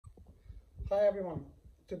Hi everyone.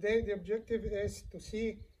 Today the objective is to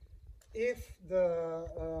see if the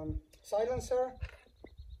silencer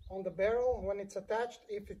on the barrel, when it's attached,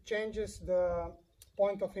 if it changes the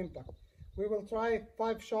point of impact. We will try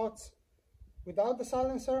 5 shots without the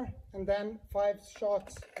silencer and then 5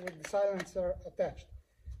 shots with the silencer attached.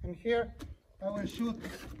 And here I will shoot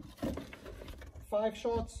 5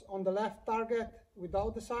 shots on the left target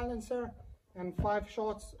without the silencer and 5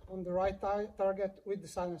 shots on the right target with the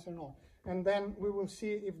silencer on. And then we will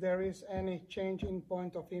see if there is any change in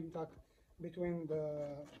point of impact between the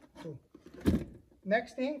two.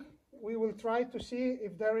 Next thing, we will try to see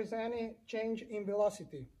if there is any change in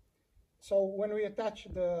velocity. So when we attach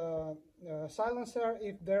the silencer,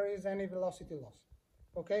 if there is any velocity loss.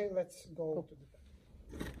 Okay, let's go to the test.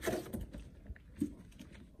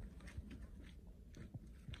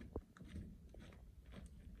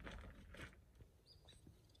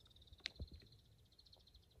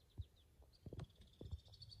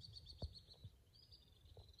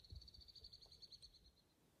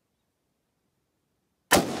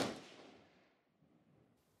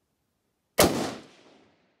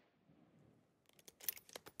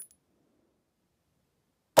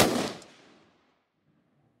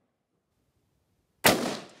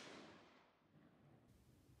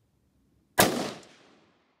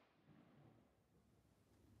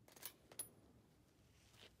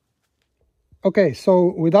 Okay,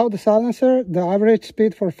 so without the silencer, the average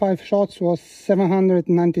speed for 5 shots was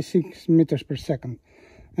 796 meters per second.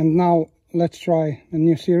 And now let's try a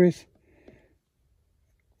new series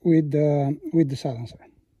with the silencer.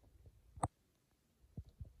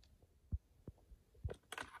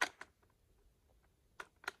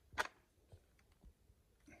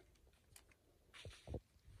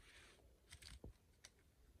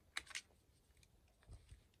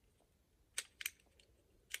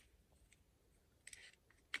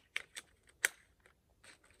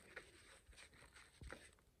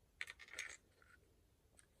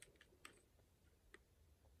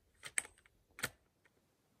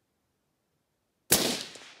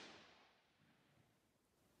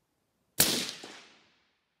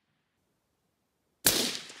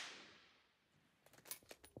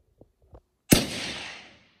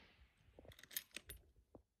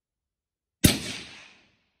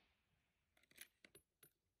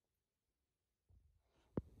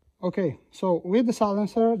 Okay, so with the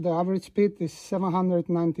silencer, the average speed is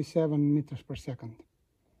 797 meters per second.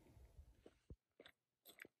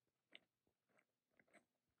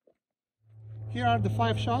 Here are the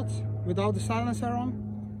 5 shots without the silencer on,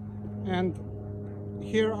 and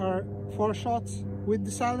here are 4 shots with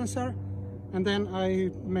the silencer, and then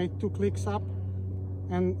I made 2 clicks up,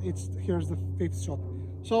 and here's the 5th shot.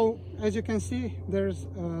 So as you can see, there's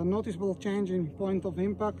a noticeable change in point of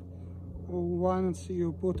impact once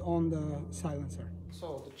you put on the silencer.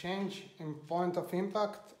 So the change in point of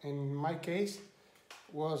impact in my case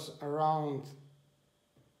was around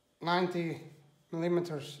 90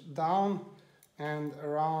 millimeters down and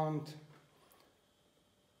around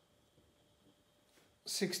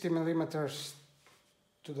 60 millimeters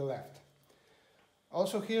to the left.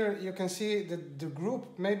 Also here you can see that the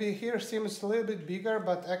group maybe here seems a little bit bigger,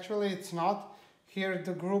 but actually it's not. Here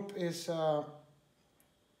the group is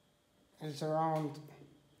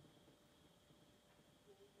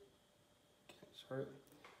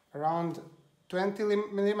around 20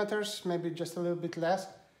 millimeters, maybe just a little bit less,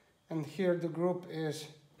 and here the group is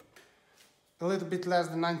a little bit less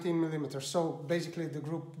than 19 millimeters. So basically the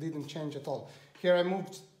group didn't change at all. Here I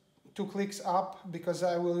moved 2 clicks up because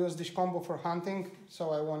I will use this combo for hunting,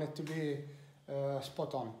 so I want it to be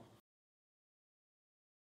spot on.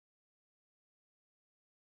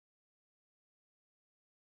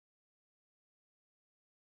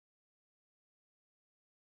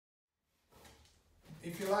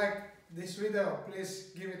 If you like this video, please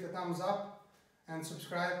give it a thumbs up and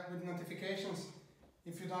subscribe with notifications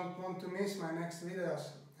if you don't want to miss my next videos.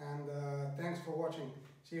 And thanks for watching.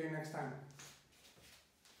 See you next time.